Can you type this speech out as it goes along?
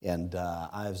And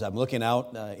as I'm looking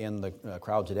out in the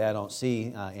crowd today, I don't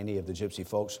see any of the Gypsy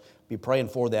folks. Be praying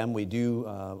for them. We do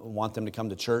want them to come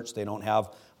to church. They don't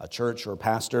have a church or a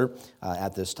pastor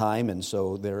at this time, and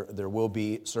so there will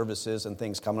be services and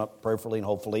things coming up prayerfully and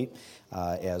hopefully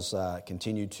as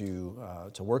continue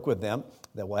to work with them,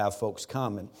 that we'll have folks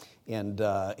come. And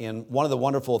one of the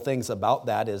wonderful things about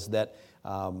that is that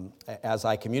as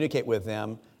I communicate with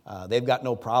them, they've got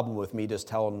no problem with me just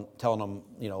telling them,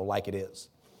 like it is.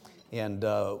 And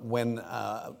when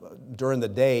during the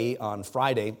day on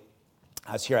Friday,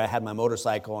 I was here, I had my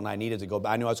motorcycle and I needed to go,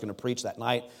 I knew I was going to preach that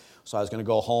night, so I was going to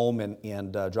go home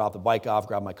and drop the bike off,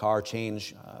 grab my car,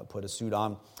 change, put a suit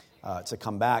on to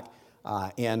come back.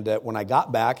 And when I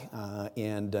got back,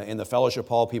 and in the fellowship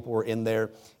hall, people were in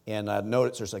there, and I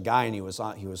noticed there's a guy, and he was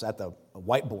at the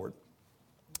whiteboard.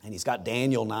 And he's got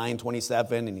Daniel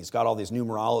 9:27, and he's got all this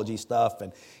numerology stuff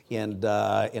and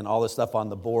all this stuff on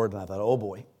the board. And I thought, oh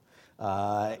boy.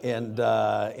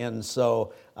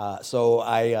 So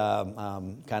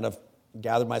I kind of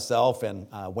gathered myself and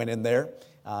went in there.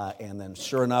 And then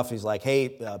sure enough, he's like, hey,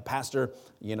 Pastor,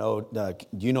 do you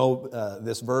know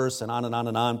this verse, and on and on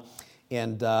and on.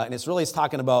 And it's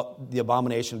talking about the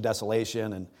abomination of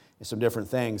desolation and some different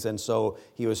things. And so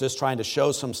he was just trying to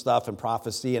show some stuff in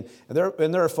prophecy. And there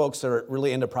are folks that are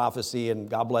really into prophecy, and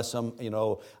God bless them,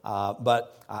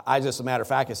 But I just, as a matter of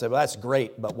fact, I said, well, that's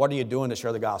great, but what are you doing to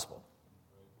share the gospel?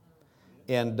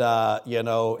 And, I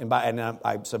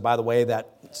said, by the way,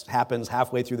 that happens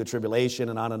halfway through the tribulation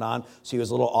and on and on. So he was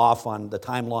a little off on the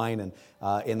timeline and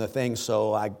in the thing.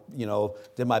 So I,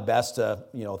 did my best to,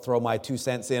 throw my 2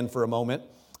 cents in for a moment.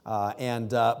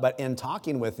 But in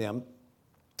talking with him,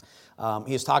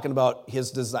 he's talking about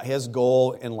his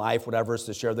goal in life, whatever, is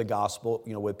to share the gospel,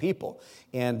 with people.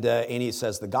 And he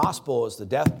says the gospel is the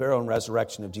death, burial, and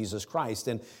resurrection of Jesus Christ.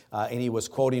 And he was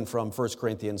quoting from 1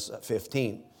 Corinthians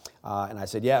 15. And I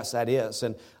said, yes, that is,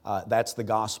 and that's the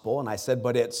gospel. And I said,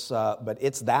 but it's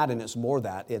that, and it's more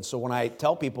that. And so when I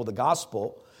tell people the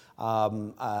gospel,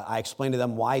 I explain to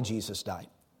them why Jesus died,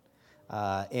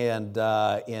 and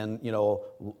the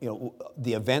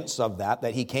events of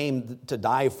that he came to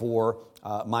die for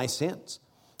my sins.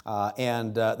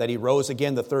 And that he rose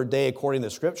again the third day according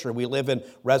to Scripture. We live in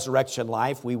resurrection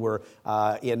life. We were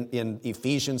in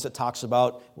Ephesians, it talks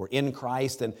about we're in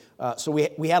Christ. And so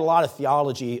we had a lot of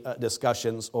theology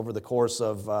discussions over the course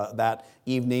of that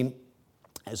evening,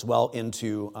 as well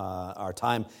into our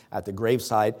time at the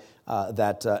graveside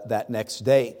that next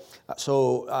day.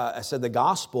 So I said the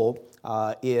gospel,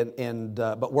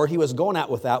 but where he was going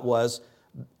at with that was,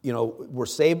 we're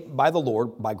saved by the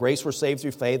Lord. By grace we're saved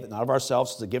through faith, not of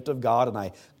ourselves. It's a gift of God, and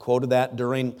I quoted that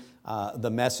during the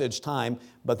message time.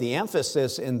 But the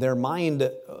emphasis in their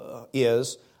mind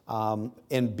is,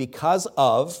 and because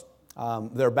of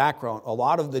their background, a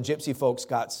lot of the Gypsy folks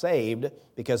got saved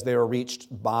because they were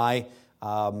reached by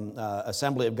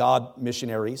Assembly of God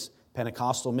missionaries,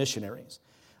 Pentecostal missionaries.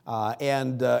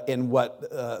 And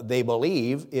what they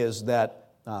believe is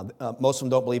that most of them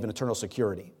don't believe in eternal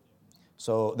security.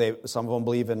 So some of them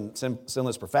believe in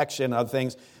sinless perfection and other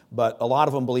things, but a lot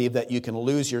of them believe that you can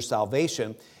lose your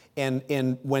salvation.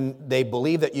 And when they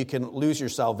believe that you can lose your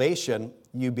salvation,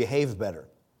 you behave better.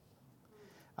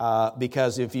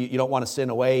 Because if you don't want to sin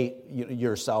away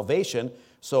your salvation,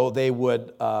 so they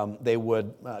would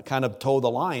kind of toe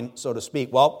the line, so to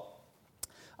speak. Well,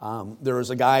 there was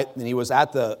a guy, and he was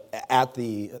at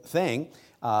the thing,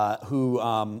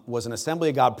 who was an Assembly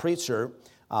of God preacher,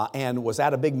 and was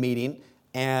at a big meeting.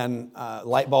 And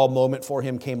light bulb moment for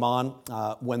him came on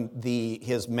when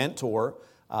his mentor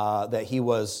that he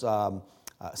was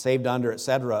saved under,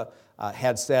 etc.,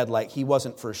 had said he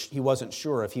wasn't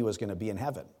sure if he was going to be in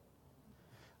heaven.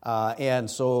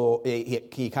 And so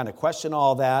he kind of questioned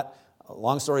all that.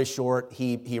 Long story short,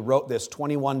 he wrote this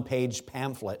 21-page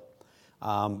pamphlet,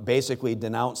 basically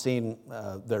denouncing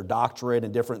their doctrine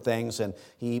and different things. And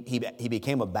he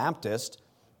became a Baptist,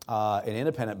 an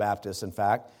independent Baptist, in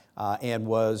fact. And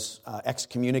was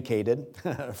excommunicated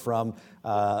from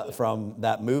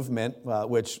that movement,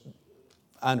 which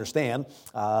I understand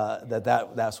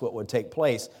that's what would take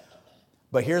place.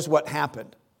 But here's what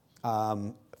happened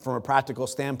from a practical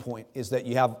standpoint, is that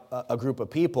you have a group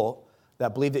of people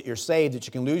that believe that you're saved, that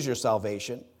you can lose your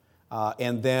salvation,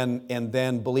 and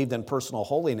then believed in personal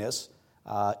holiness,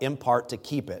 in part to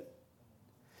keep it.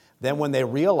 Then when they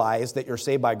realize that you're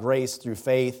saved by grace through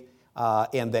faith,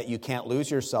 and that you can't lose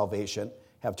your salvation,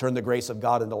 have turned the grace of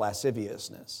God into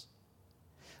lasciviousness.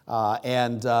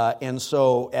 And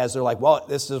so as they're like, well,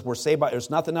 we're saved by, there's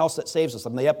nothing else that saves us.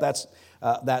 I'm like, yep,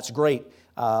 that's great.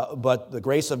 But the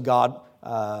grace of God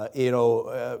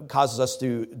causes us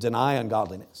to deny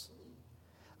ungodliness.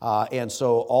 And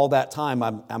so all that time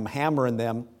I'm hammering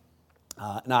them,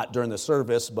 not during the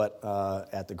service, but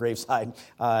at the graveside,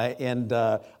 and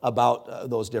about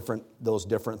those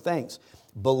different things.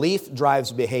 Belief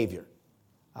drives behavior.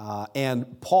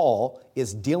 And Paul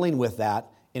is dealing with that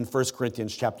in 1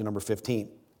 Corinthians chapter number 15.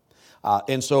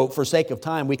 And so for sake of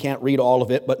time, we can't read all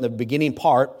of it, but in the beginning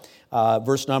part,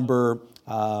 verse number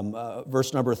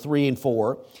 3 and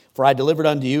 4, "For I delivered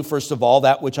unto you, first of all,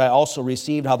 that which I also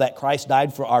received, how that Christ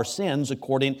died for our sins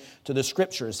according to the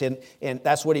Scriptures." And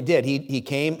that's what he did. He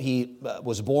came, he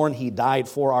was born, he died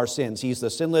for our sins. He's the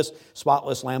sinless,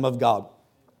 spotless Lamb of God.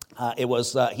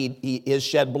 His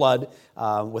shed blood.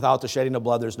 Without the shedding of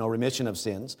blood, there's no remission of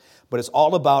sins. But it's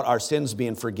all about our sins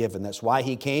being forgiven. That's why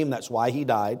he came. That's why he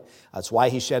died. That's why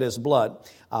he shed his blood.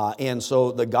 And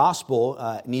so the gospel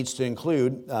needs to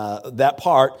include that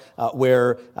part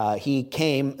where he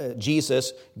came,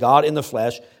 Jesus, God in the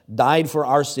flesh, died for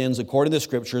our sins according to the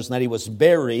Scriptures, and that he was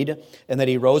buried, and that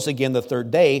he rose again the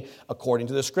third day according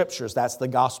to the Scriptures. That's the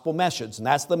gospel message. And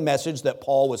that's the message that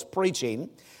Paul was preaching.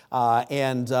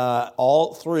 And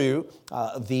all through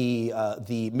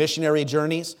the missionary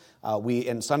journeys,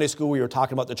 in Sunday school we were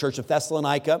talking about the Church of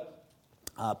Thessalonica.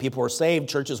 People were saved,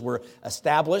 churches were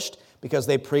established because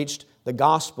they preached the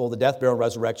gospel, the death, burial,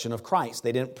 resurrection of Christ.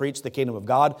 They didn't preach the kingdom of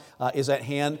God is at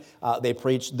hand. They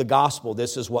preached the gospel.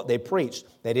 This is what they preached.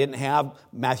 They didn't have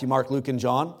Matthew, Mark, Luke, and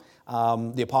John.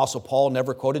 The Apostle Paul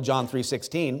never quoted John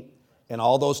 3:16. And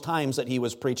all those times that he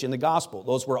was preaching the gospel.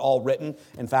 Those were all written,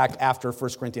 in fact, after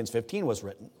 1 Corinthians 15 was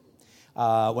written.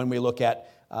 When we look at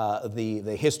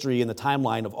the history and the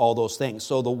timeline of all those things.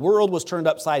 So the world was turned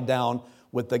upside down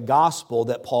with the gospel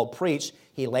that Paul preached.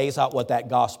 He lays out what that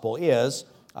gospel is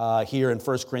here in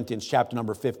 1 Corinthians chapter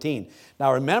number 15.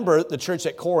 Now remember, the church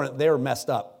at Corinth, they were messed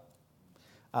up.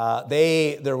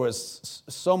 There was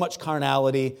so much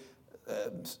carnality,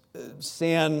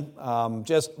 sin,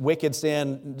 just wicked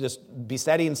sin, just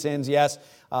besetting sins, yes.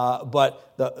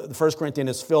 But the 1 Corinthians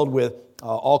is filled with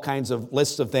all kinds of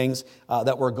lists of things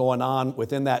that were going on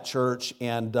within that church.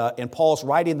 And Paul's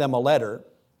writing them a letter,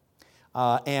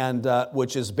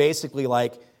 which is basically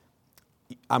like,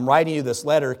 I'm writing you this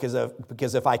letter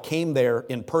because if I came there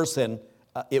in person,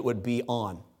 it would be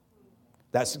on.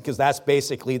 That's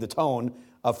basically the tone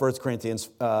of 1 Corinthians.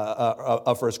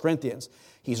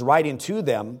 He's writing to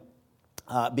them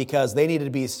because they need to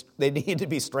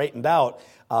be straightened out,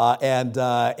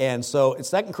 and so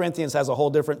 2 Corinthians has a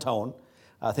whole different tone.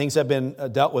 Things have been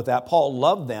dealt with that. Paul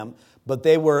loved them, but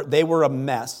they were a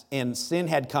mess, and sin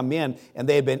had come in, and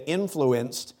they had been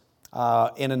influenced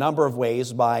in a number of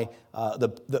ways by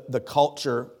the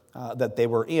culture that they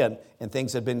were in, and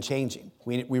things had been changing.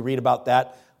 We read about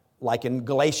that, like in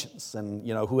Galatians, and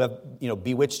who have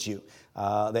bewitched you,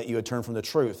 that you had turned from the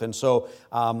truth. And so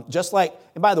just like,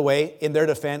 and by the way, in their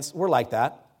defense, we're like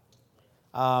that.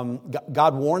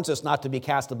 God warns us not to be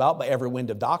cast about by every wind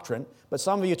of doctrine, but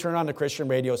some of you turn on the Christian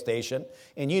radio station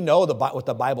and you know what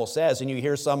the Bible says, and you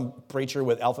hear some preacher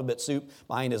with alphabet soup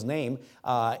behind his name,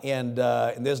 and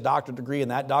this doctorate degree and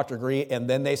that doctorate degree, and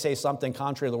then they say something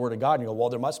contrary to the Word of God, and you go, well,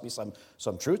 there must be some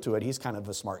truth to it. He's kind of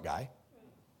a smart guy.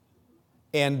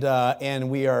 And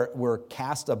we're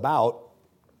cast about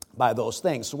by those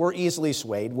things. So we're easily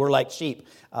swayed. We're like sheep,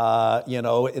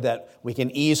 that we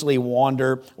can easily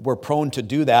wander. We're prone to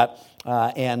do that,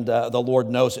 and the Lord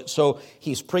knows it. So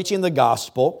he's preaching the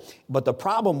gospel, but the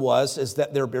problem is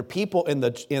that there were people in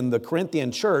the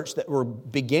Corinthian church that were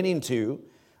beginning to,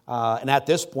 and at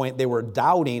this point they were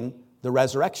doubting the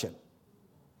resurrection,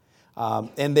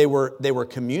 and they were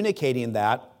communicating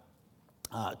that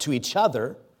to each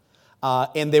other.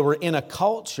 And they were in a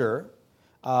culture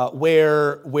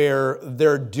where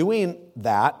their doing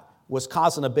that was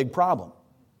causing a big problem.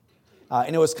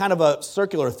 And it was kind of a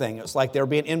circular thing. It was like they were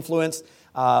being influenced,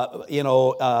 in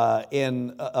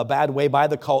a bad way by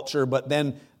the culture, but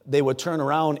then they would turn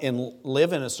around and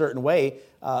live in a certain way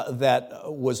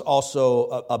that was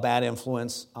also a bad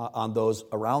influence on those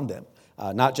around them.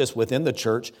 Not just within the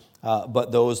church,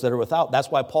 but those that are without.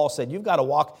 That's why Paul said, you've got to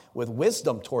walk with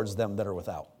wisdom towards them that are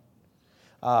without.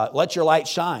 Let your light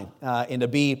shine, and to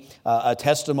be a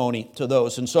testimony to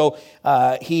those. And so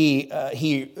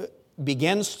he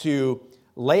begins to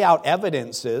lay out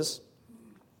evidences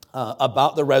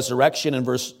about the resurrection in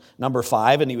verse number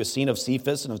 5. And he was seen of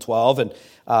Cephas and of 12,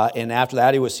 and after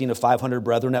that he was seen of 500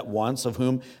 brethren at once, of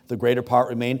whom the greater part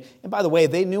remained. And by the way,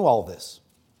 they knew all this.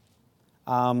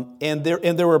 And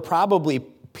there were probably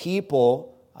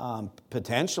people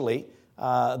potentially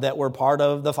that were part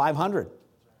of the 500.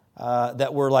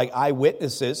 That were like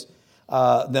eyewitnesses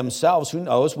themselves. Who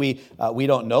knows? We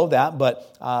don't know that,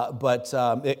 but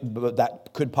that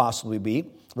could possibly be.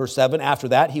 Verse 7, after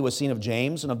that, he was seen of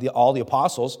James and of all the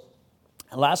apostles.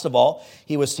 And last of all,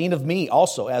 he was seen of me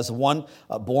also as one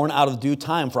born out of due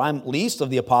time. For I'm least of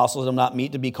the apostles, and I'm not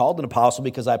meet to be called an apostle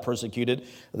because I persecuted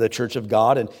the church of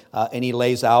God. And he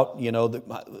lays out,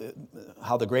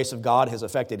 how the grace of God has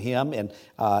affected him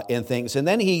and things. And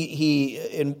then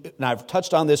and I've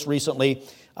touched on this recently.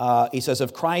 He says,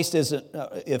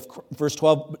 verse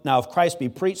 12, now if Christ be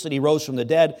preached that he rose from the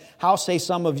dead, how say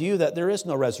some of you that there is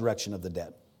no resurrection of the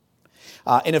dead?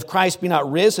 And if Christ be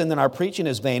not risen, then our preaching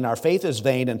is vain, our faith is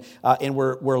vain, and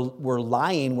we're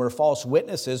lying, we're false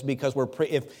witnesses, because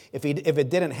if it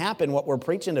didn't happen, what we're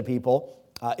preaching to people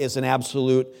is an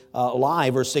absolute lie.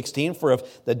 Verse 16, for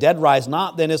if the dead rise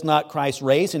not, then is not Christ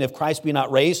raised, and if Christ be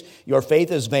not raised, your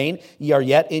faith is vain, ye are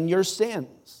yet in your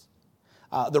sins.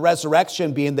 The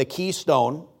resurrection being the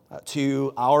keystone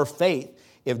to our faith.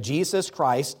 If Jesus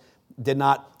Christ did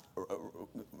not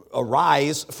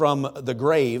arise from the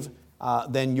grave,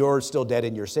 then you're still dead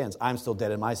in your sins. I'm still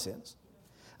dead in my sins.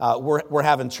 We're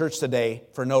having church today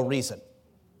for no reason.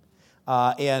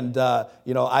 I did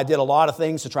a lot of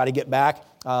things to try to get back,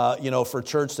 for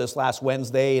church this last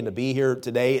Wednesday and to be here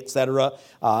today, etc.,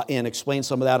 and explain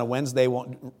some of that on Wednesday.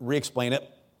 Won't re-explain it.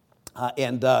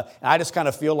 And I just kind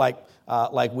of feel like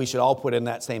we should all put in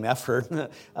that same effort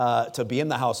to be in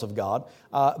the house of God.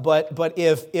 But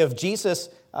if Jesus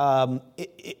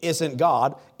isn't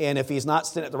God, and if he's not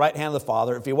sitting at the right hand of the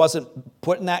Father, if he wasn't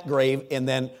put in that grave and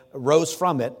then rose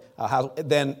from it,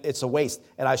 then it's a waste.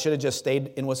 And I should have just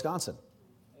stayed in Wisconsin.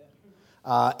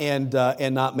 And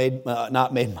not made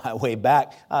my way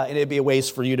back, and it'd be a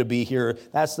waste for you to be here.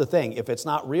 That's the thing. If it's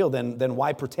not real, then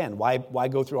why pretend? Why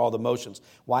go through all the motions?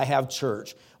 Why have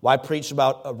church? Why preach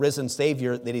about a risen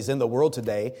Savior that he's in the world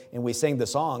today, and we sing the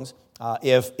songs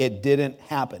if it didn't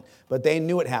happen? But they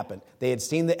knew it happened. They had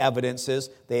seen the evidences.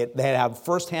 They had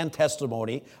firsthand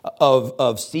testimony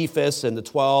of Cephas and the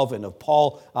 12 and of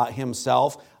Paul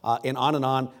himself, and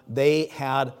on. They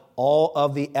had all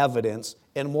of the evidence,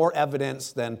 and more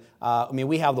evidence than,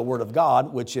 we have the Word of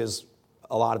God, which is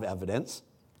a lot of evidence,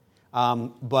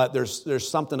 but there's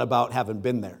something about having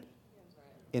been there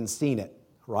and seen it,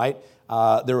 right?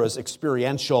 There was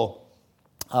experiential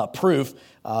proof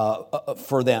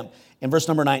for them. In verse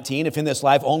number 19, if in this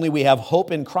life only we have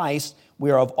hope in Christ, we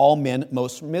are of all men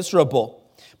most miserable.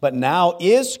 But now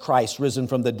is Christ risen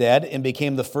from the dead and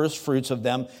became the first fruits of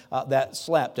them that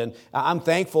slept. And I'm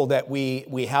thankful that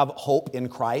we have hope in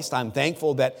Christ. I'm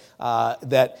thankful that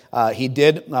he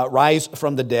did rise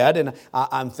from the dead. And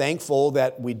I'm thankful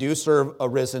that we do serve a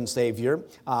risen Savior.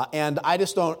 And I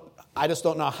just don't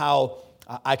know how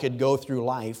I could go through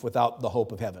life without the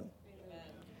hope of heaven.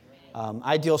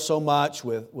 I deal so much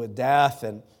with death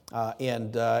and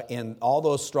all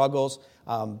those struggles,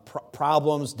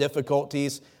 problems,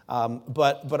 difficulties.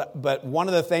 But one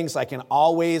of the things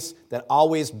that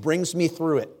always brings me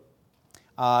through it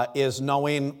is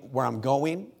knowing where I'm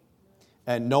going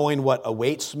and knowing what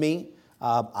awaits me.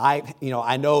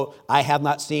 I know I have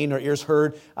not seen nor ears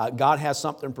heard. God has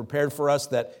something prepared for us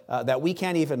that we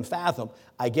can't even fathom.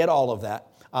 I get all of that.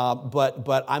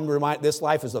 But I'm reminded this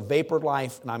life is a vapor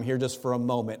life, and I'm here just for a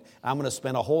moment. I'm going to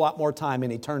spend a whole lot more time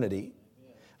in eternity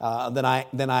than I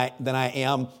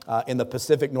am in the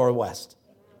Pacific Northwest.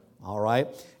 All right,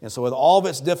 and so with all of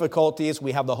its difficulties,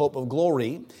 we have the hope of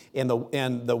glory. And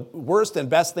the worst and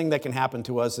best thing that can happen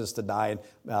to us is to die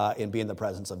and be in the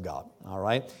presence of God. All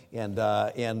right, and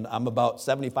I'm about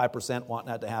 75% wanting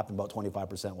that to happen. About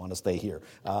 25% want to stay here.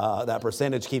 That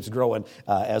percentage keeps growing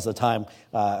as the time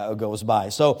goes by.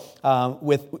 So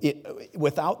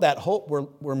without that hope,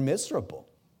 we're miserable.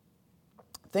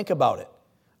 Think about it.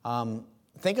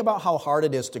 Think about how hard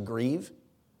it is to grieve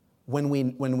when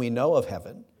we know of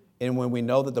heaven. And when we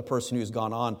know that the person who's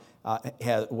gone on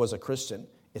was a Christian,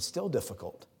 it's still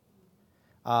difficult.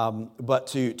 But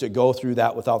to go through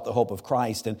that without the hope of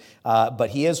Christ,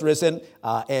 but He is risen,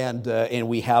 and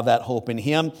we have that hope in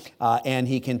Him, and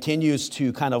He continues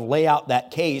to kind of lay out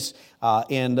that case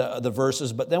in the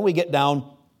verses. But then we get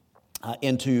down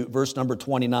into verse number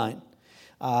 29,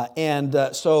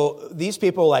 so these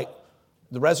people,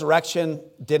 the resurrection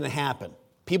didn't happen.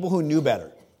 People who knew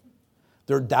better,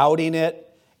 they're doubting it.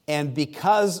 And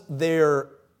because they're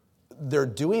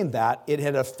doing that, it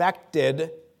had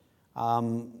affected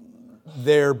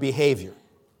their behavior.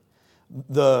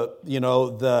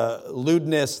 The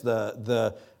lewdness,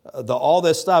 the all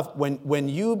this stuff. When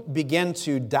you begin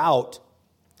to doubt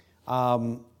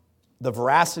the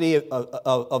veracity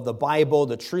of the Bible,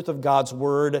 the truth of God's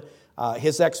word,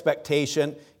 his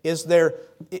expectation. Is there,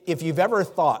 if you've ever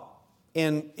thought,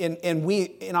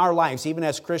 in our lives, even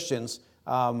as Christians,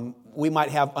 we might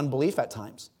have unbelief at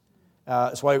times.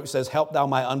 That's why it says, help thou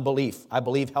my unbelief. I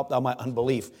believe, help thou my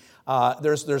unbelief.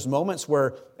 There's moments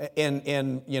where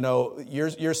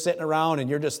you're sitting around and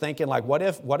you're just thinking like, what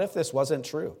if this wasn't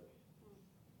true?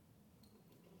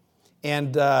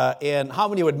 And how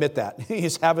many would admit that?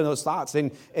 He's having those thoughts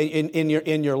in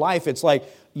your life. It's like,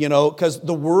 because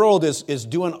the world is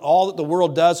doing all that the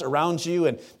world does around you,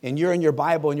 and you're in your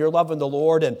Bible and you're loving the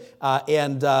Lord, and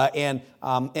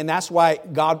that's why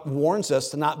God warns us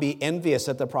to not be envious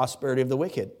at the prosperity of the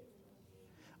wicked,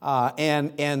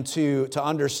 and to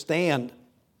understand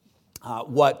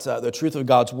what the truth of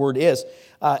God's word is.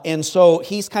 And so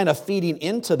he's kind of feeding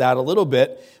into that a little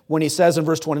bit when he says in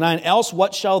verse 29, else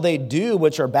what shall they do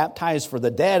which are baptized for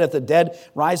the dead if the dead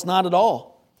rise not at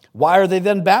all? Why are they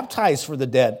then baptized for the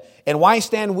dead? And why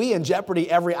stand we in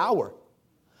jeopardy every hour?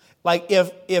 Like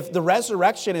if the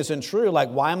resurrection isn't true, like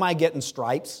why am I getting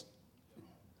stripes?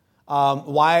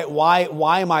 Why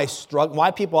am I struggling?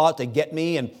 Why people out to get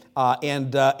me?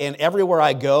 And everywhere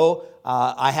I go,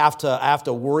 I have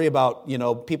to worry about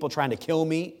people trying to kill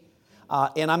me,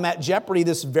 and I'm at jeopardy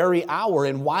this very hour.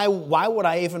 And why would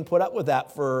I even put up with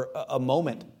that for a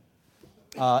moment?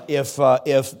 If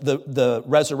the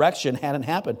resurrection hadn't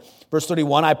happened. Verse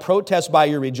 31, I protest by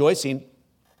your rejoicing,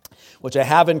 which I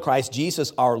have in Christ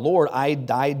Jesus our Lord, I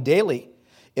die daily.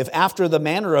 If after the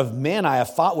manner of men I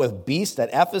have fought with beasts at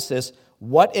Ephesus,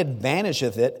 what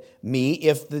advantageth it me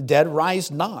if the dead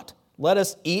rise not? Let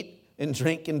us eat and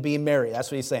drink and be merry.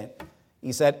 That's what he's saying.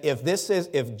 He said,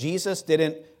 if Jesus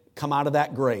didn't come out of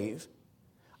that grave,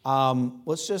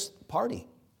 let's just party.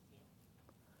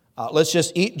 Let's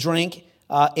just eat, drink,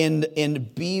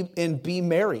 and be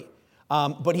merry.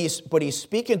 But he's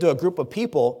speaking to a group of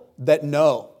people that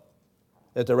know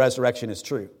that the resurrection is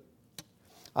true.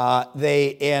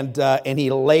 And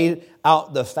he laid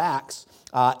out the facts,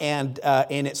 and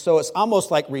it's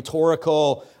almost like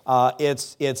rhetorical.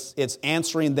 It's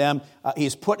answering them.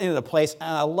 He's putting it in a place, and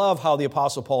I love how the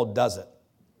Apostle Paul does it,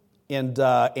 and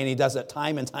he does it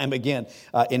time and time again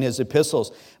in his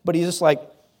epistles. But he's just like,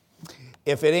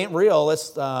 if it ain't real,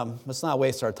 let's not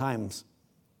waste our time,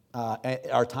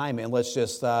 and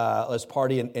let's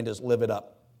party and just live it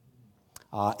up.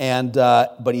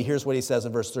 But here's what he says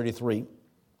in verse 33.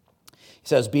 He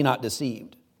says, be not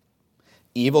deceived.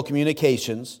 Evil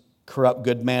communications corrupt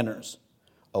good manners.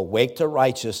 Awake to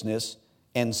righteousness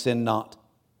and sin not.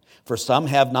 For some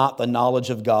have not the knowledge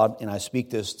of God, and I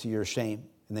speak this to your shame.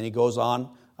 And then he goes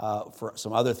on for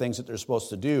some other things that they're supposed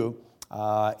to do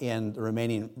in the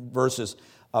remaining verses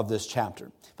of this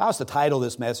chapter. If I was to title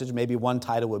this message, maybe one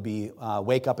title would be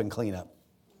Wake Up and Clean Up.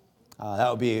 That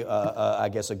would be, I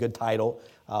guess, a good title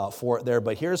for it there.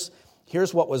 But here's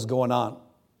what was going on.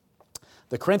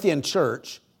 The Corinthian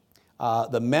church,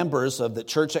 the members of the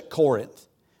church at Corinth,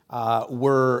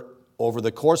 were, over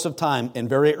the course of time and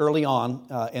very early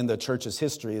on in the church's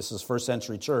history, this is first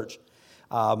century church,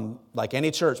 like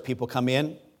any church, people come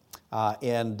in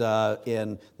and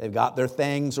they've got their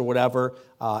things or whatever,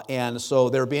 and so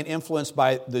they're being influenced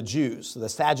by the Jews, the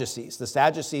Sadducees. The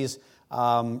Sadducees,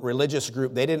 religious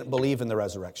group, they didn't believe in the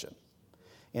resurrection.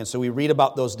 And so we read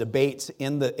about those debates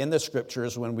in the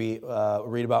scriptures when we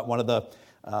read about one of the,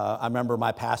 I remember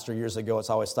my pastor years ago, it's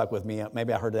always stuck with me.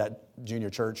 Maybe I heard it at junior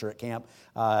church or at camp.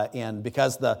 And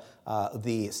because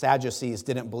the Sadducees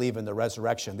didn't believe in the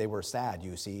resurrection, they were sad,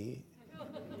 you see.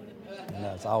 And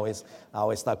that's always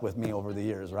stuck with me over the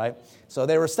years, right? So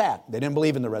they were sad. They didn't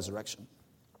believe in the resurrection.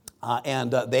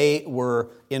 And they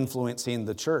were influencing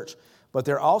the church. But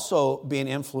they're also being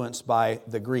influenced by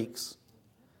the Greeks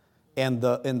and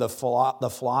the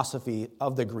philosophy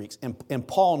of the Greeks. And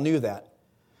Paul knew that.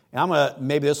 And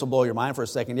maybe this will blow your mind for a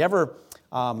second. You ever,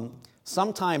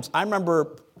 sometimes, I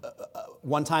remember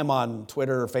one time on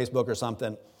Twitter or Facebook or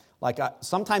something,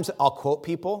 sometimes I'll quote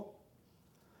people,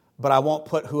 but I won't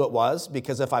put who it was,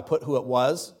 because if I put who it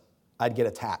was, I'd get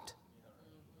attacked.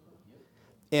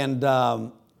 And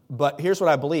but here's what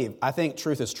I believe. I think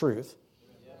truth is truth.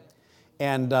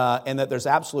 And that there's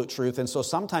absolute truth. And so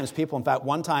sometimes people, in fact,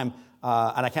 one time,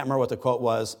 and I can't remember what the quote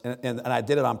was, and I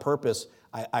did it on purpose,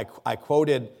 I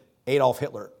quoted Adolf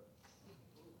Hitler.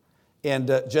 And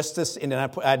just this, and then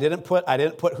I didn't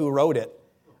put who wrote it,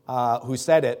 who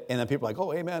said it, and then people are like,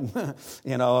 oh, amen,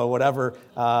 or whatever.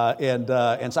 And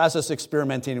so I was just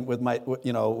experimenting with my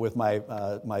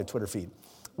Twitter feed.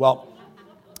 Well,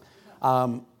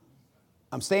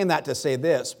 I'm saying that to say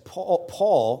this.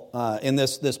 Paul in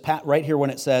this right here when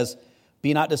it says,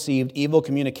 be not deceived, evil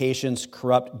communications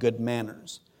corrupt good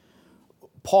manners.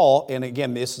 Paul, and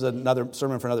again, this is another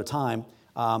sermon for another time,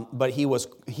 but he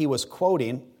was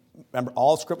quoting, remember,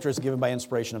 all Scripture is given by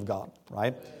inspiration of God,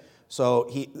 right?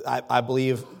 So I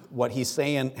believe what he's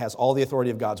saying has all the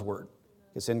authority of God's Word.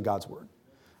 It's in God's Word,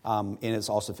 and it's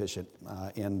all sufficient,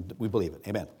 and we believe it.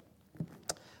 Amen.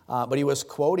 But he was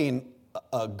quoting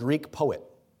a Greek poet,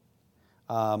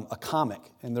 a comic,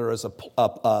 and there is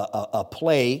a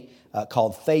play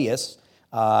called Thais,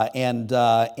 and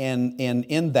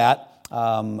in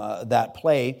that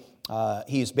play,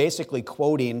 he's basically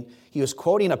quoting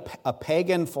a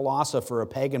pagan philosopher, a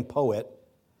pagan poet,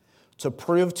 to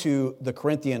prove to the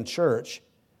Corinthian church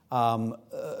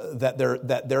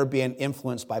that they're being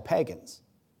influenced by pagans.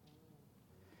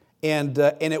 And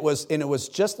it was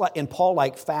just like in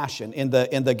Paul-like fashion. And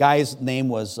the guy's name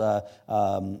was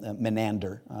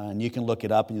Menander, and you can look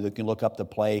it up, and you can look up the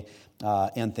play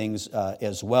and things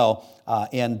as well.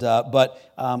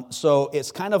 So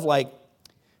it's kind of like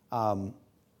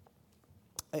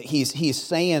he's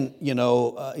saying,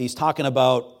 he's talking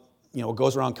about, what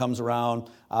goes around comes around,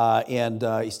 and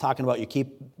he's talking about you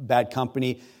keep bad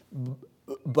company,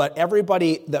 but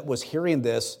everybody that was hearing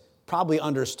this probably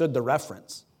understood the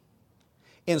reference.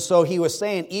 And so he was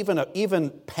saying even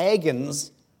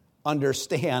pagans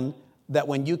understand that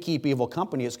when you keep evil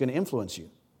company, it's going to influence you.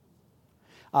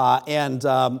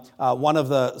 One of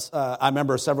the, I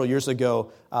remember several years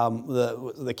ago,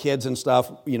 the kids and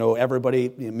stuff, everybody,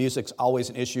 music's always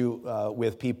an issue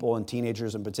with people and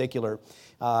teenagers in particular.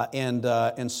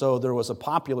 And so there was a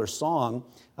popular song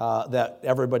that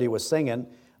everybody was singing,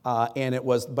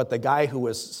 but the guy who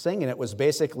was singing it was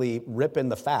basically ripping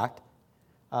the fact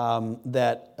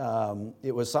that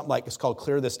it was something like, it's called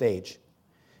Clear the Stage.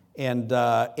 And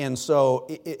so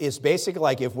it's basically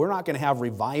like, if we're not going to have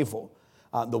revival,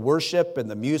 the worship and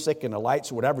the music and the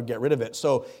lights or whatever, get rid of it.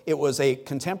 So it was a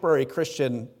contemporary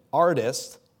Christian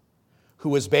artist who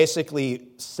was basically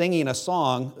singing a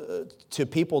song to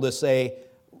people to say,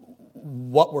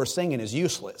 what we're singing is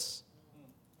useless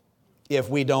if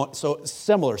we don't. So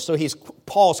similar. So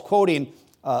Paul's quoting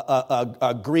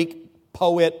a Greek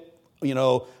poet,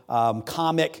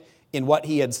 comic in what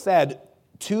he had said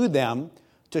to them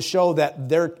to show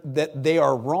that they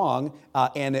are wrong,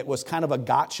 and it was kind of a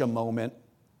gotcha moment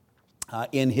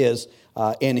in his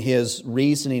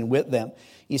reasoning with them.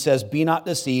 He says, "Be not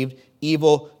deceived.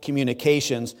 Evil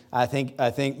communications." I think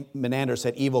Menander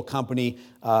said, "Evil company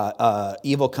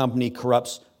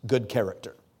corrupts good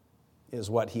character," is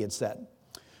what he had said.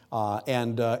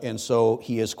 And so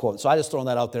he is quoted. So I just throwing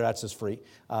that out there. That's just free.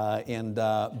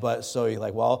 But so you're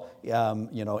like, well,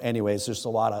 anyways, there's a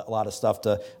lot of stuff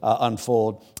to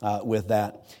unfold with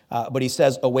that. But he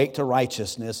says, "Awake to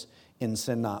righteousness and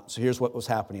sin not." So here's what was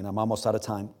happening. I'm almost out of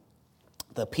time.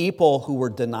 The people who were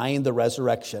denying the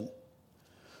resurrection,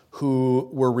 who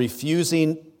were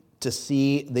refusing to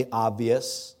see the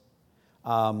obvious,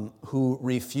 who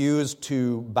refused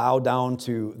to bow down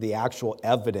to the actual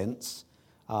evidence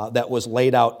that was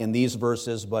laid out in these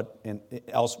verses, but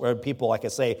elsewhere, people, like I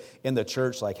say, in the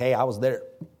church, like, hey, I was there.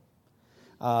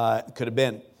 Could have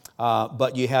been.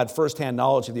 But you had firsthand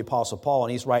knowledge of the Apostle Paul,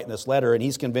 and he's writing this letter, and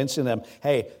he's convincing them,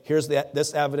 hey, here's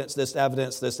this evidence, this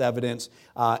evidence, this evidence.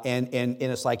 And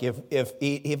it's like, if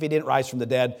he didn't rise from the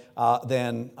dead,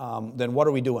 then what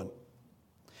are we doing?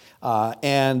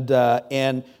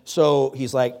 And so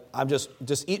he's like, I'm just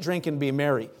eat, drink, and be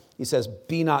merry. He says,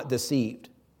 be not deceived.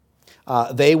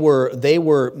 They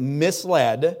were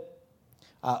misled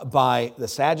by the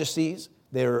Sadducees.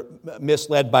 They were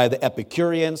misled by the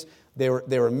Epicureans. They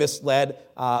were misled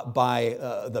by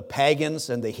the pagans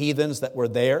and the heathens that were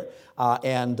there.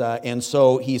 And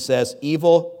so he says,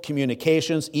 evil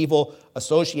communications, evil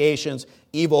associations,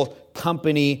 evil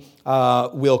company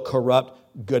will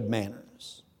corrupt good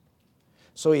manners.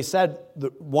 So he said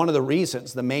one of the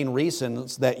reasons, the main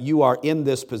reasons that you are in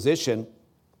this position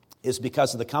is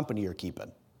because of the company you're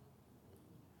keeping.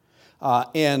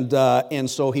 And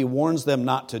so he warns them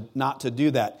not to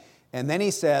do that. And then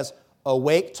he says,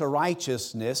 awake to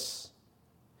righteousness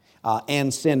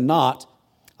and sin not,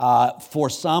 for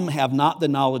some have not the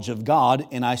knowledge of God,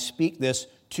 and I speak this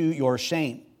to your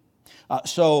shame.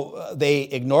 So they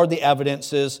ignored the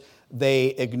evidences. They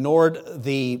ignored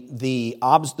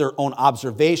their own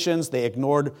observations. They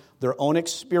ignored their own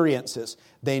experiences.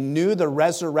 They knew the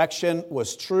resurrection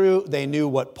was true. They knew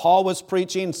what Paul was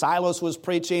preaching, Silas was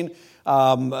preaching.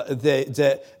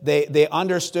 They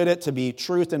understood it to be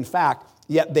truth and fact,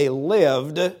 yet they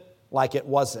lived like it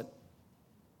wasn't.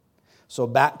 So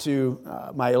back to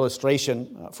my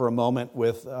illustration for a moment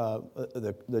with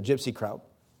the gypsy crowd.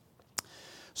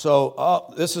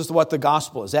 So this is what the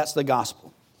gospel is. That's the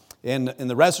gospel. in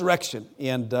the resurrection.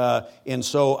 And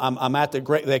so I'm at the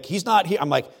great, like, he's not here. I'm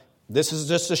like, this is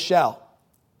just a shell.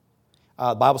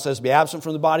 The Bible says to be absent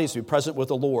from the body is to be present with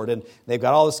the Lord. And they've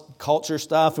got all this culture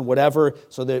stuff and whatever,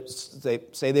 so they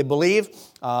say they believe.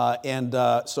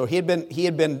 So he had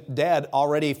been dead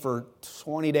already for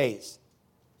 20 days.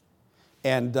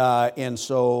 And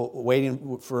so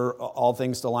waiting for all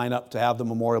things to line up to have the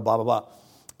memorial, blah, blah, blah.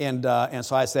 And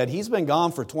so I said, he's been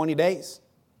gone for 20 days,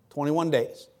 21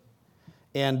 days.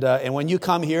 And when you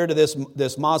come here to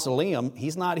this mausoleum,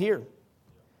 he's not here.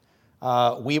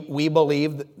 We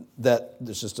believe that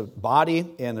there's just a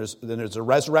body and there's a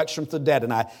resurrection from the dead.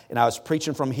 And I was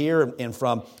preaching from here and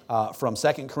from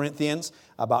 2 Corinthians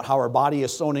about how our body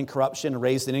is sown in corruption and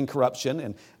raised in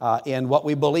incorruption, and what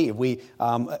we believe.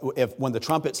 If when the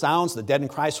trumpet sounds, the dead in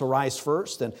Christ will rise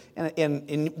first. And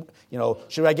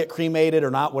should I get cremated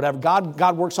or not? Whatever.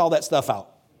 God works all that stuff out.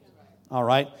 All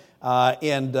right.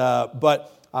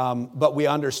 But we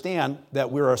understand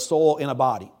that we're a soul in a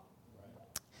body.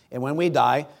 And when we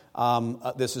die,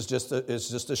 this is just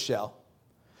a shell.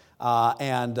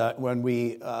 When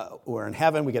we're in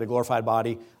heaven, we get a glorified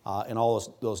body and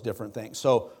all those different things.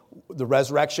 So the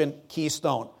resurrection,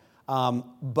 keystone. So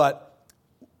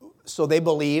they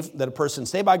believe that a person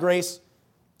saved by grace,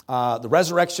 the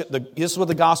resurrection. This is what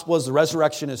the gospel is. The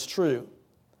resurrection is true,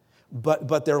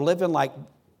 but they're living like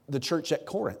the church at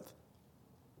Corinth,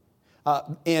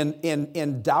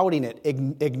 in doubting it,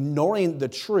 ignoring the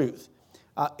truth.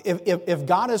 If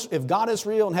God is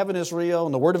real and heaven is real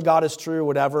and the Word of God is true,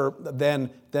 whatever, then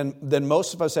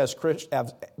most of us as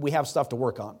Christians we have stuff to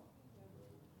work on.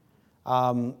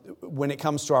 When it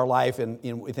comes to our life, and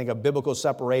we think of biblical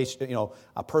separation,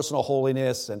 personal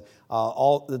holiness, and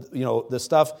all the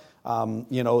stuff,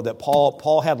 that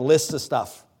Paul had lists of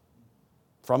stuff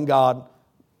from God.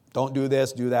 Don't do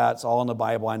this, do that. It's all in the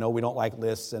Bible. I know we don't like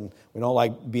lists and we don't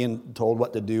like being told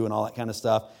what to do and all that kind of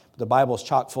stuff. But the Bible is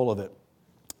chock full of it.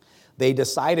 They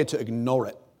decided to ignore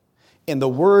it. And the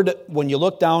word, when you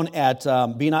look down at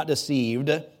be not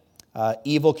deceived,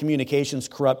 evil communications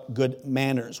corrupt good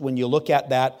manners. When you look at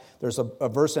that, there's a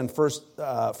verse in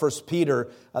First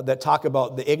Peter that talk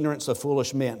about the ignorance of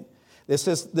foolish men.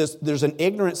 There's an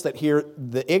ignorance that here,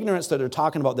 the ignorance that they're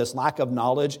talking about, this lack of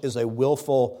knowledge, is a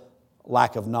willful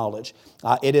lack of knowledge.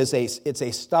 It's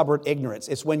a stubborn ignorance.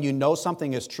 It's when you know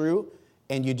something is true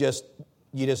and you just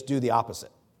do the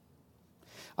opposite.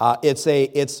 It's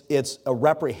a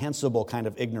reprehensible kind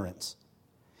of ignorance.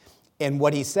 And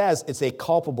what he says, it's a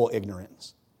culpable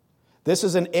ignorance. This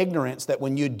is an ignorance that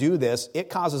when you do this, it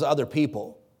causes other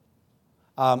people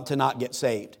to not get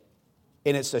saved.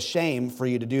 And it's a shame for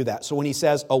you to do that. So when he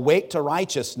says, awake to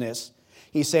righteousness,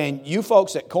 he's saying, you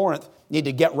folks at Corinth need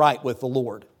to get right with the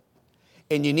Lord.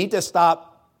 And you need to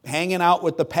stop hanging out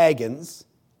with the pagans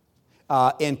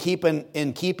and keeping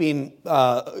the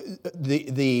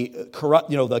corrupt,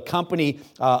 the company,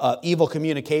 evil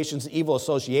communications, evil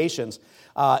associations,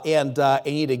 and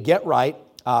you need to get right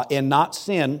and not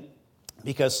sin,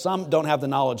 because some don't have the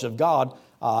knowledge of God,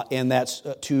 and that's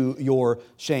to your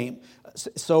shame.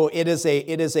 So it is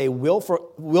a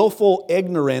willful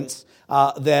ignorance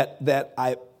that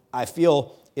I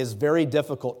feel is very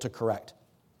difficult to correct.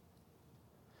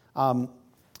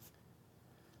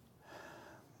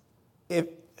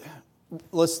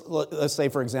 Let's say,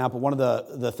 for example, one of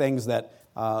the things that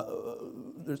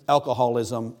there's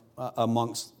alcoholism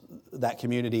amongst that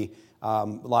community. A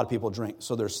lot of people drink,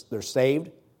 so they're saved.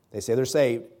 They say they're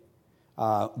saved,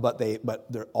 but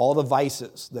they're all the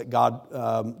vices that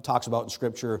God talks about in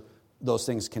Scripture. Those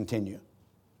things continue,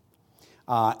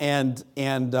 and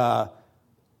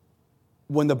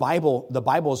when the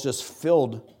Bible is just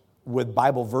filled with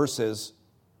Bible verses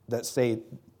that say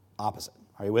opposite.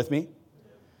 Are you with me?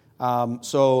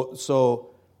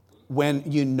 So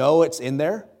when you know it's in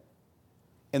there,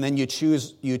 and then you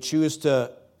choose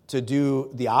to do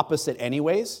the opposite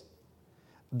anyways,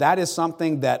 that is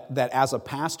something that as a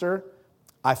pastor,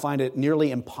 I find it nearly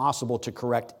impossible to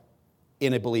correct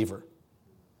in a believer.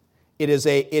 It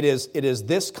is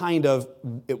this kind of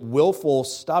willful,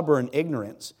 stubborn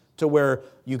ignorance to where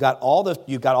you got all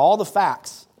the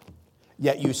facts,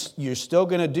 yet you're still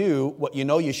going to do what you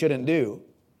know you shouldn't do.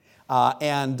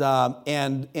 And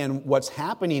what's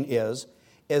happening is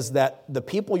that the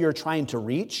people you're trying to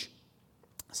reach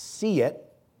see it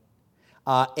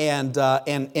and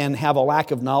have a lack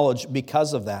of knowledge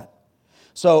because of that.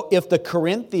 So if the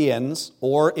Corinthians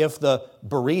or if the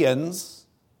Bereans,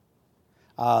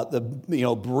 the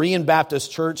Berean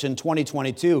Baptist Church in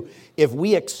 2022, if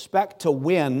we expect to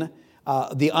win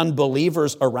the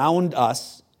unbelievers around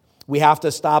us, We have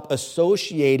to stop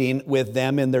associating with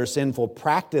them in their sinful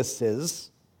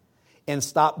practices and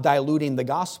stop diluting the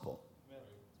gospel.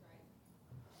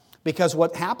 Because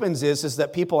what happens is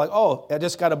that people are like, oh, I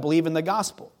just got to believe in the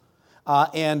gospel.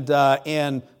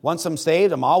 And once I'm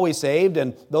saved, I'm always saved,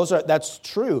 and that's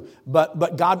true.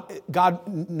 But God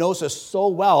knows us so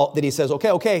well that He says,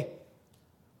 okay,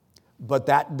 but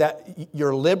that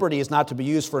your liberty is not to be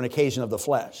used for an occasion of the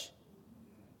flesh.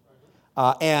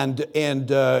 And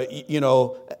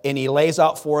He lays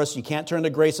out for us, you can't turn the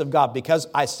grace of God. Because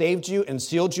I saved you and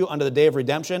sealed you unto the day of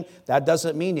redemption, that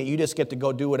doesn't mean that you just get to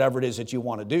go do whatever it is that you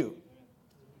want to do.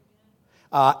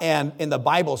 And the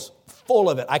Bible's full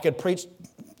of it. I could preach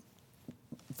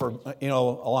for, a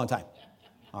long time.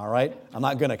 All right? I'm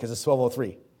not going to because it's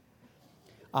 12:03.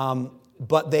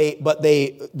 But they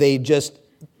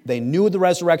knew the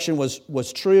resurrection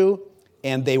was true,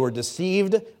 and they were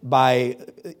deceived by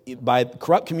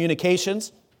corrupt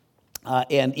communications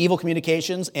and evil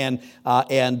communications, and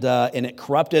it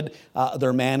corrupted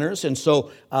their manners, and so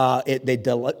they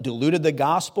diluted the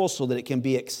gospel so that it can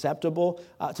be acceptable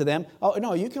to them. Oh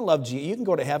no, you can love Jesus, you can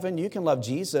go to heaven, you can love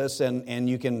Jesus, and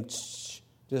you can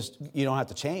you don't have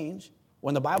to change.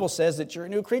 When the Bible says that you're a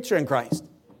new creature in Christ.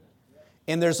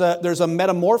 And there's a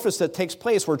metamorphosis that takes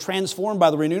place. We're transformed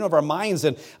by the renewing of our minds.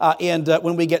 And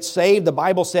when we get saved, the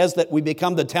Bible says that we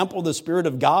become the temple of the Spirit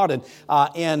of God.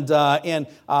 And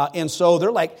so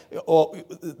they're like,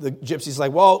 the gypsies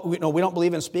like, well, we don't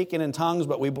believe in speaking in tongues,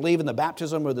 but we believe in the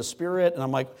baptism of the Spirit. And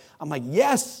I'm like,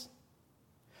 yes,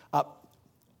 but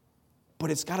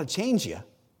it's got to change you.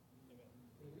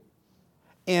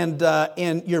 And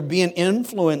you're being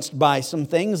influenced by some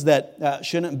things that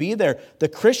shouldn't be there. The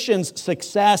Christian's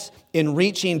success in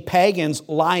reaching pagans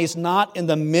lies not in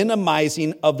the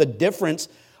minimizing of the difference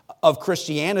of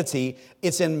Christianity,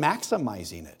 it's in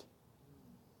maximizing it.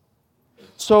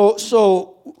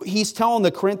 So he's telling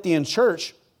the Corinthian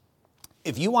church,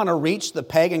 if you want to reach the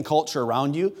pagan culture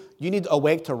around you, you need to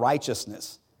awake to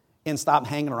righteousness and stop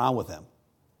hanging around with them.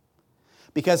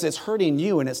 Because it's hurting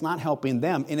you and it's not helping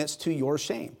them, and it's to your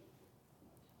shame.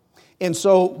 And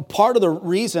so part of the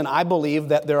reason I believe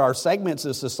that there are segments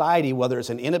of society, whether it's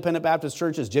in independent Baptist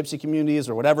churches, gypsy communities,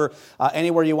 or whatever,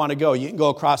 anywhere you want to go. You can go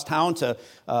across town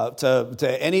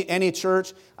to any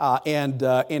church, and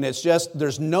it's just,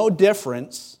 there's no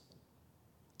difference.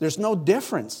 There's no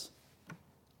difference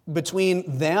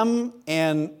between them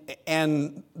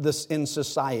and this in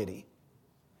society.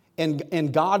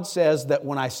 And God says that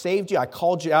when I saved you, I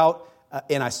called you out,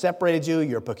 and I separated you,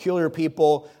 you're a peculiar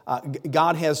people.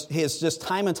 God has just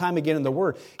time and time again in the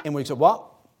Word. And we say,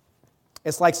 well,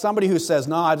 it's like somebody who says,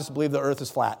 no, I just believe the earth is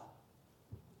flat.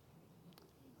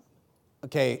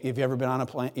 Okay, have you ever been on a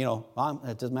plane?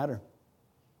 It doesn't matter.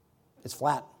 It's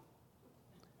flat.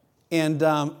 And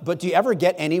but do you ever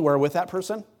get anywhere with that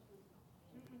person?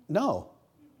 No.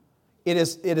 It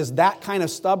is that kind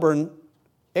of stubborn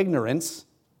ignorance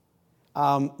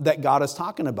that God is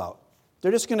talking about.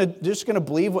 They're just gonna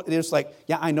believe what it's like.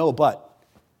 Yeah, I know, but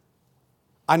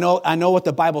I know what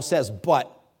the Bible says, but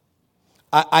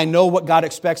I know what God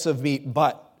expects of me,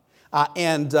 but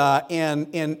and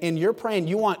you're praying.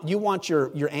 You want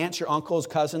your aunts, your uncles,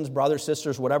 cousins, brothers,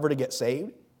 sisters, whatever to get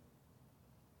saved.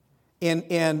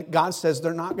 And God says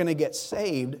they're not going to get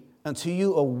saved until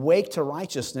you awake to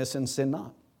righteousness and sin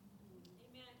not.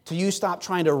 Till you stop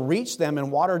trying to reach them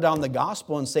and water down the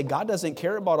gospel and say God doesn't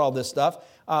care about all this stuff.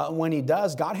 When He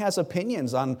does, God has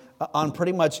opinions on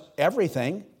pretty much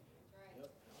everything.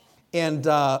 And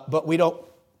but we don't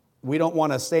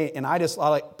want to say. And I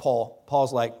like Paul.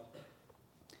 Paul's like,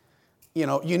 you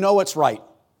know what's right,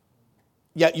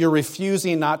 yet you're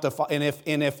refusing not to.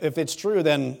 And if it's true,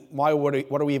 then what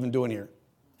are we even doing here?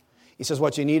 He says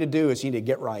what you need to do is you need to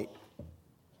get right.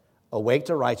 Awake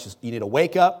to righteousness. You need to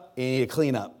wake up and you need to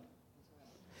clean up.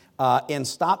 And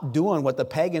stop doing what the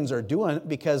pagans are doing,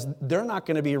 because they're not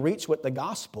going to be reached with the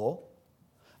gospel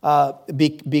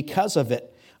because of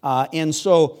it. And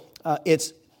so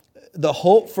it's the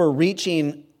hope for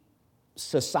reaching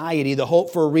society, the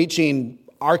hope for reaching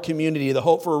our community, the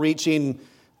hope for reaching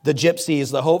the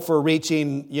gypsies, the hope for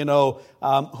reaching,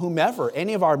 whomever,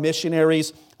 any of our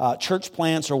missionaries, church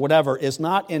plants or whatever, is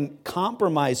not in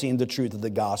compromising the truth of the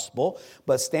gospel,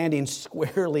 but standing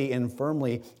squarely and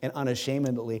firmly and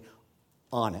unashamedly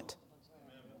on it.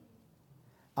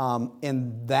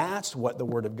 And that's what the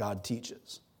Word of God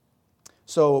teaches.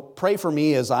 So pray for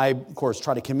me as I, of course,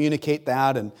 try to communicate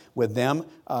that and with them.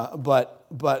 But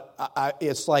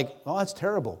it's like, oh, that's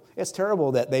terrible. It's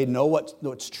terrible that they know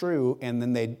what's true and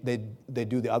then they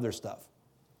do the other stuff.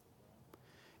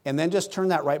 And then just turn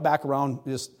that right back around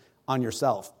just on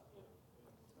yourself.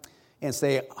 and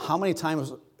say, how many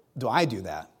times do I do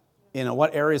that? In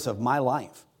what areas of my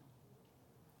life?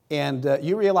 And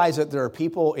you realize that there are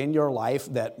people in your life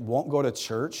that won't go to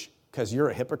church because you're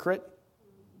a hypocrite?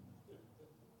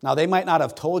 Now, they might not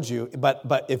have told you,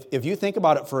 but if you think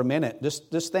about it for a minute,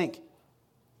 just think.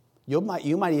 You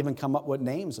might even come up with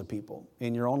names of people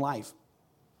in your own life.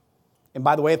 And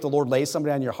by the way, if the Lord lays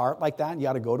somebody on your heart like that, you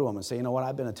ought to go to them and say, you know what,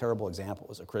 I've been a terrible example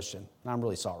as a Christian, and I'm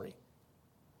really sorry.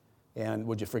 And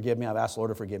would you forgive me? I've asked the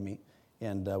Lord to forgive me,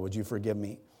 and would you forgive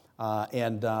me?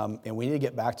 And we need to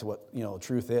get back to what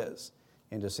truth is,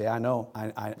 and to say, I know,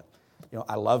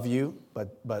 I love you,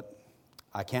 but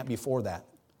I can't be for that.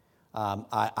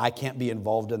 I can't be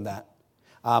involved in that.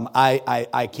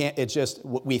 I can't. It's just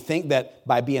we think that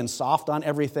by being soft on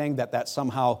everything that's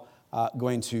somehow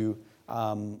going to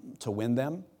win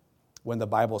them, when the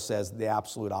Bible says the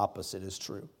absolute opposite is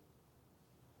true.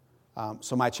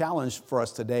 So my challenge for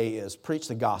us today is preach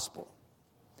the gospel,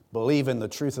 believe in the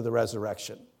truth of the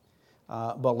resurrection,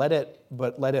 but let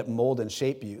it mold and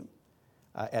shape you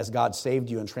as God saved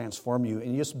you and transformed you,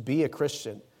 and just be a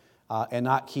Christian and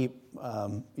not keep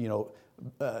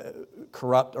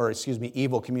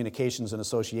evil communications and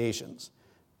associations,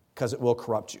 because it will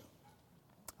corrupt you.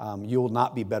 You will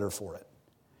not be better for it.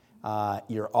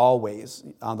 You're always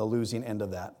on the losing end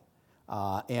of that.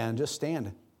 And just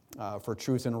stand for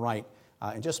truth and right.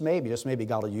 And just maybe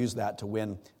God will use that to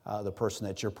win the person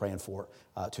that you're praying for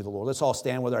to the Lord. Let's all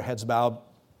stand with our heads bowed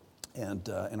and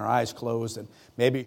our eyes closed. And maybe